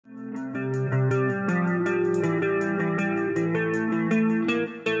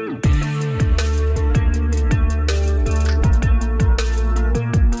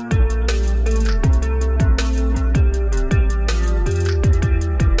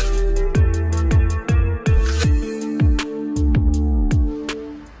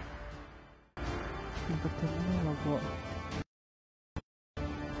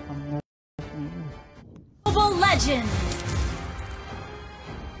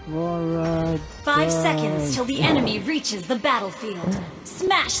Alright. 5 seconds till the enemy reaches the battlefield.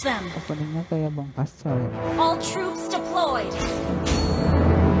 Smash them. Openingnya kayak Bang Pascal. All troops deployed.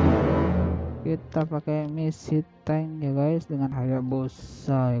 Kita pakai misi tank ya guys dengan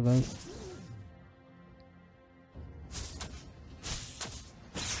Hayabusa ya guys.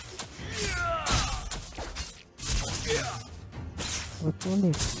 Betul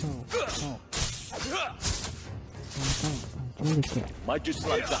ya. Maju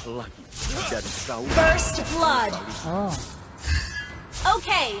selangkah lagi dan kau First blood. Oh.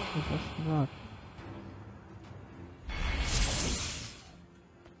 Okay. First blood.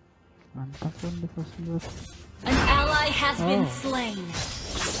 Mantap pun di first blood. An ally has been slain.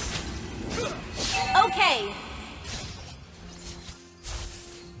 Okay.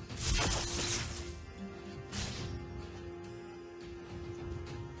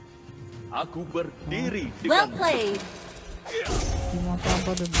 aku berdiri Well dengan played. Cuma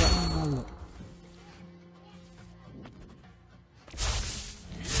apa dan gak malu.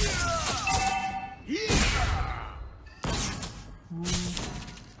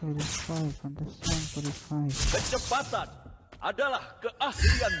 Verify, pantasnya verify. kecepatan adalah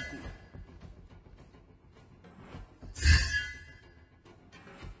keahlianku.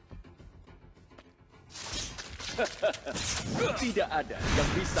 Tidak ada yang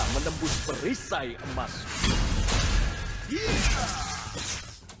bisa menembus perisai emas.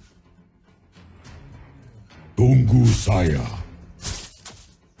 Tunggu saya.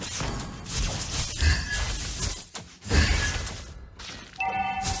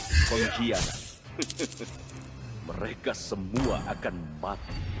 Pengkhianat. Mereka semua akan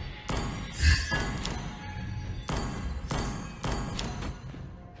mati.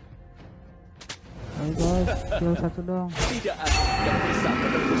 Ayo guys, kill satu dong. Tidak ada yang bisa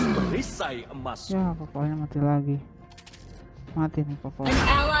menembus perisai emas. Ya, pokoknya mati lagi. Mati nih An pokoknya.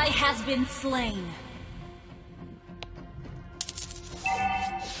 ally has been slain.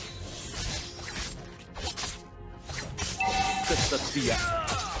 Kesetiaan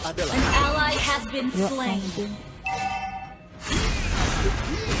adalah An ally has been Ya slain. ampun.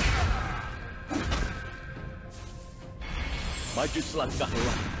 maju selangkah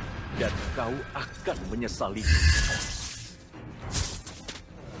lagi dan kau akan menyesali.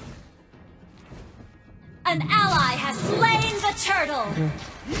 An ally has slain the turtle.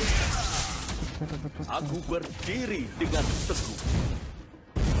 Kita dapat Aku berdiri dengan teguh.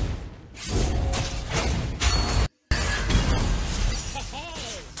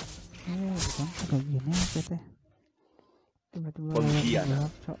 bukan kayak gini aja teh. Tiba-tiba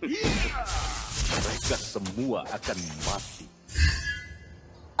Pengkhianat. Cok. Mereka semua akan mati.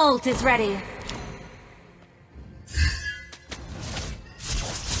 Ult is ready.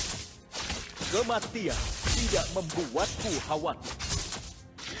 Kematian tidak membuatku khawatir.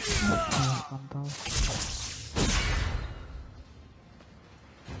 Kontol.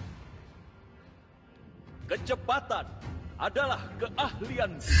 Kecepatan adalah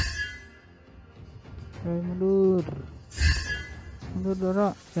keahlian. Mundur. Mundur Doro,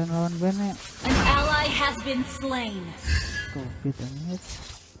 jangan lawan Bene. An ally has been slain. Tuh, kita ini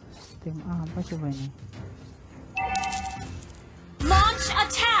tim apa coba ini? Launch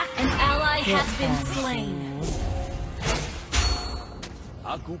attack. An ally has been slain.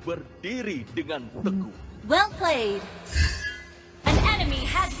 Aku berdiri dengan teguh. Well played. An enemy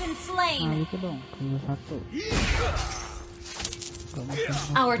has been Nah slain. itu dong, kill satu. Gak mungkin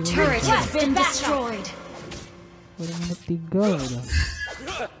Our turret has been destroyed. udah menit 3 udah.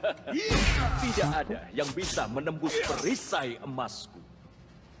 Tidak ada yang bisa menembus perisai emasku.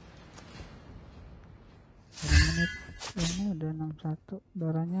 Udah menit ini udah 61.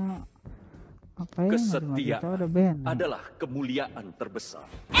 Darahnya apa ya? Kesetiaan Udah Ben. adalah kemuliaan terbesar.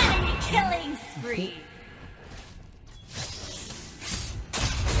 Enemy killing spree.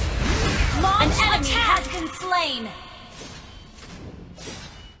 An enemy has been slain.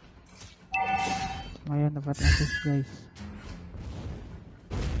 Lumayan dapat assist guys.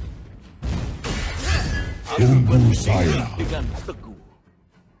 Tunggu saya. Dengan teguh.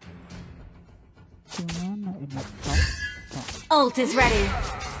 Gimana ini? Ult is ready.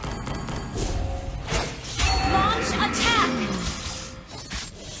 Launch attack.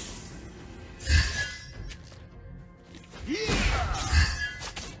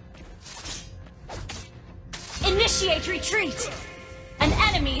 Initiate retreat. An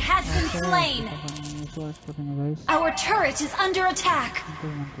enemy has been slain. Our turret is under attack.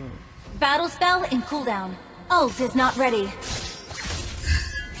 Battle spell in cooldown. Ult is not ready.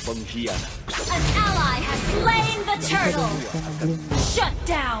 Pengkhianat. An ally has slain the turtle. Shut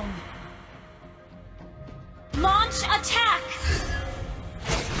down. Launch attack.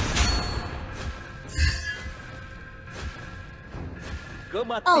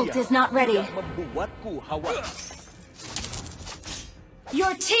 Ult is not ready. Membuatku khawatir.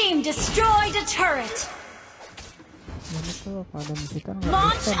 Your team destroyed a turret. Ini tuh pada musikan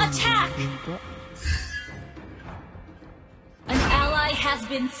Launch attack. An ally has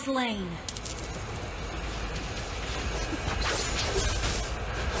been slain.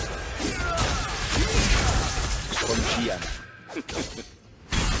 Pengkhianat.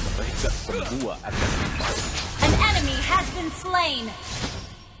 Mereka semua akan mati. An enemy has been slain.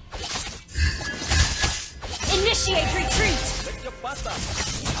 Initiate retreat. Kecepatan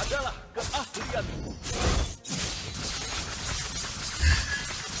adalah keahlianku.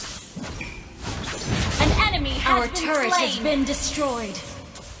 An enemy has been turret slain. Has been destroyed.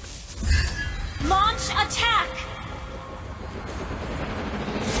 Launch attack.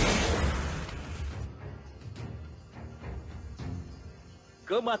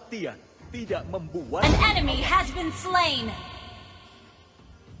 Kematian tidak membuat. An enemy has been slain.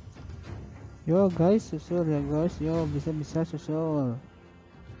 Yo guys, susul ya guys, yo bisa susul.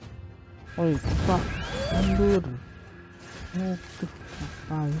 Oi, pak, mundur.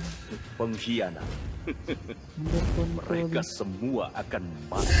 Ngapain? Pengkhianat. Mereka semua akan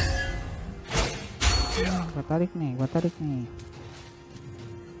mati. Gua tarik nih.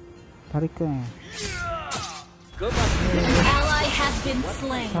 Tariknya. An ally has been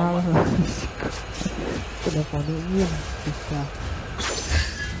slain. Salah. Udah kodein bisa.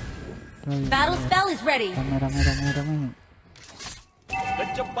 Battle spell is ready. Merah.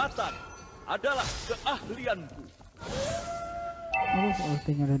 Kecepatan adalah keahlianku.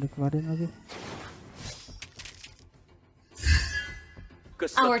 Ultinya udah dikeluarin lagi.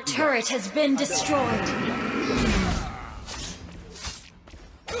 Our turret has been destroyed.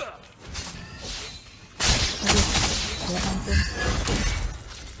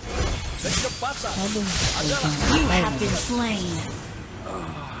 Kecepatan adalah. You have been slain.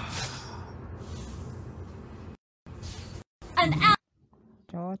 An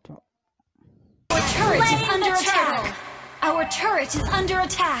Cocok. Our turret is under attack. Our turret is under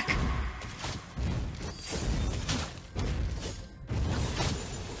attack.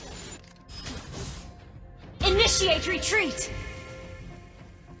 Initiate retreat.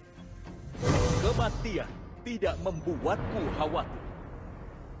 Kematian tidak membuatku khawatir.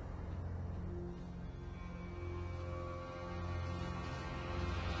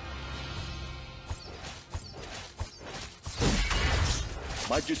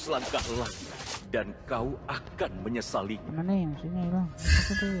 Maju selangkah lagi dan kau akan menyesali. Mana yang musuhnya hilang?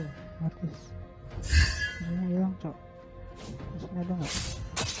 Itu tuh, matis. Musuhnya hilang, cok. Musuhnya ada nggak?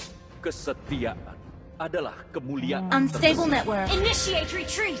 Kesetiaan adalah kemuliaan. Unstable network. Initiate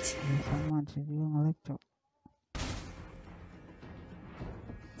retreat. Sama sih juga nge-lag, cok.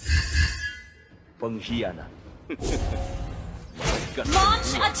 Pengkhianat.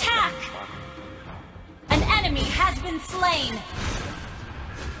 Launch attack. An enemy has been slain.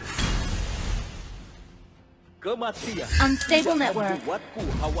 Kematian. Unstable network. Membuatku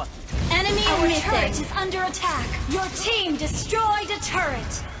khawatir. Enemy turret is under attack. Your team destroyed a turret.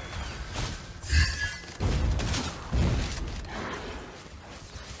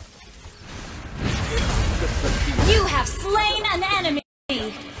 You have slain an enemy.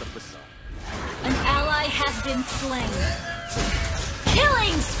 An ally has been slain.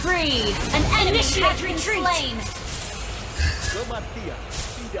 Killing spree. An enemy has been slain. Kematian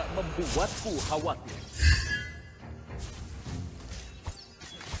tidak membuatku khawatir.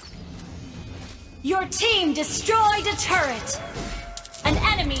 Your team destroyed a turret. An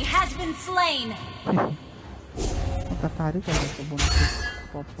enemy has been slain. Tertarik ada kebun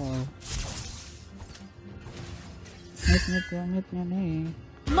popol. Mitnya nih.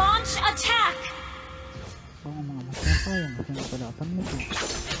 Launch attack. Gua ngomong sama siapa yang masih pada apa nih?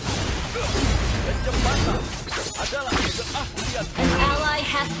 Kecepatan adalah keahlian. An ally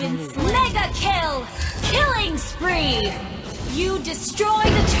has been slain. Mega kill. Killing spree. You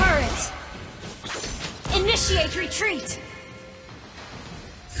destroyed a turret. Initiate retreat.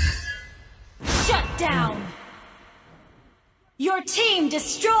 Shut down. Your team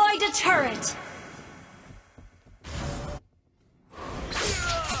destroyed a turret.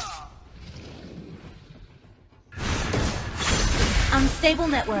 Unstable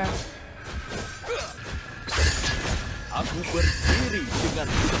network. Aku berdiri dengan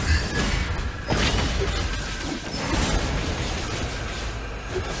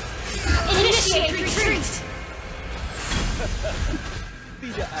Initiate retreat.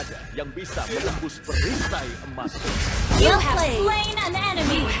 Tidak ada yang bisa menembus perisai emas. You have slain an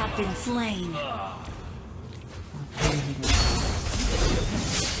enemy. You have been slain.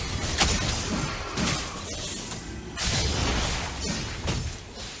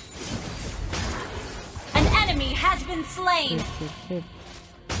 been slain. Sip.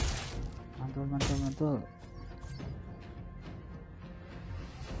 Mantul.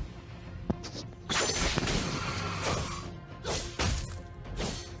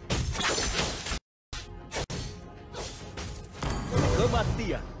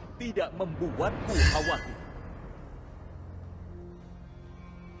 Kematian tidak membuatku khawatir.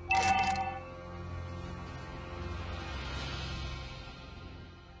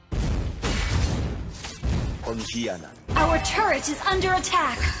 Pengkhianat. Our turret is under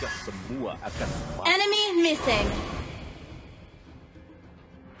attack. Semua akan mati. Enemy missing.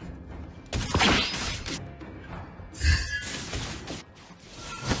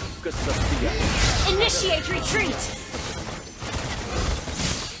 Kesetiaan. Initiate retreat.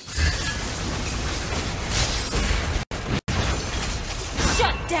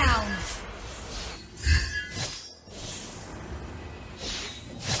 Shut down.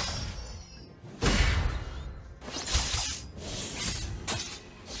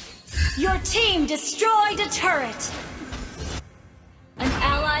 Your team destroyed a turret. An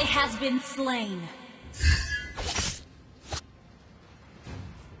ally has been slain.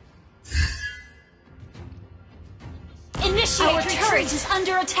 Initiate Our turret is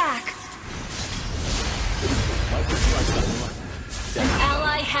under attack. An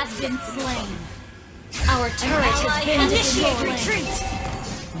ally has been slain. Our turret has been destroyed. Retreat.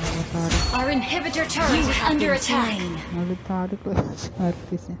 Our inhibitor turret is under attack.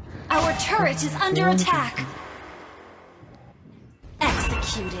 Our turret is under attack.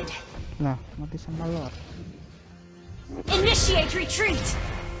 Executed. Lah, mati sama Lord. Initiate retreat.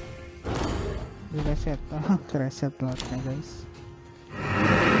 Reset, reset Lordnya guys.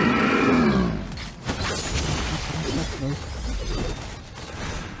 Reset guys.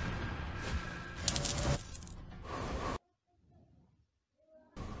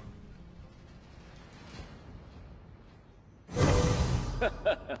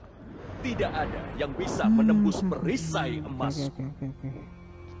 Tidak ada yang bisa menembus perisai emas. Oke.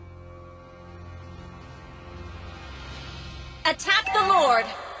 Attack the Lord.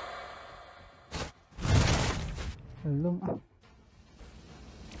 Belum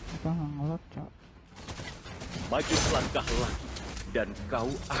Apa ngelot, Cok? Maju selangkah lagi dan kau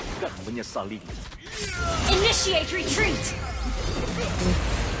akan menyesalinya. Initiate retreat.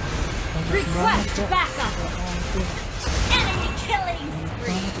 Request backup. Enemy killing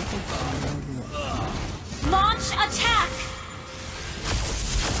spree. Launch attack.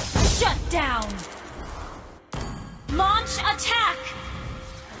 Shut down. Launch attack.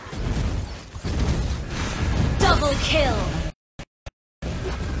 Double kill.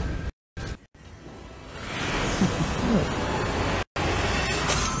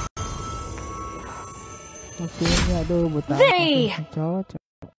 Oke, aduh, betah. They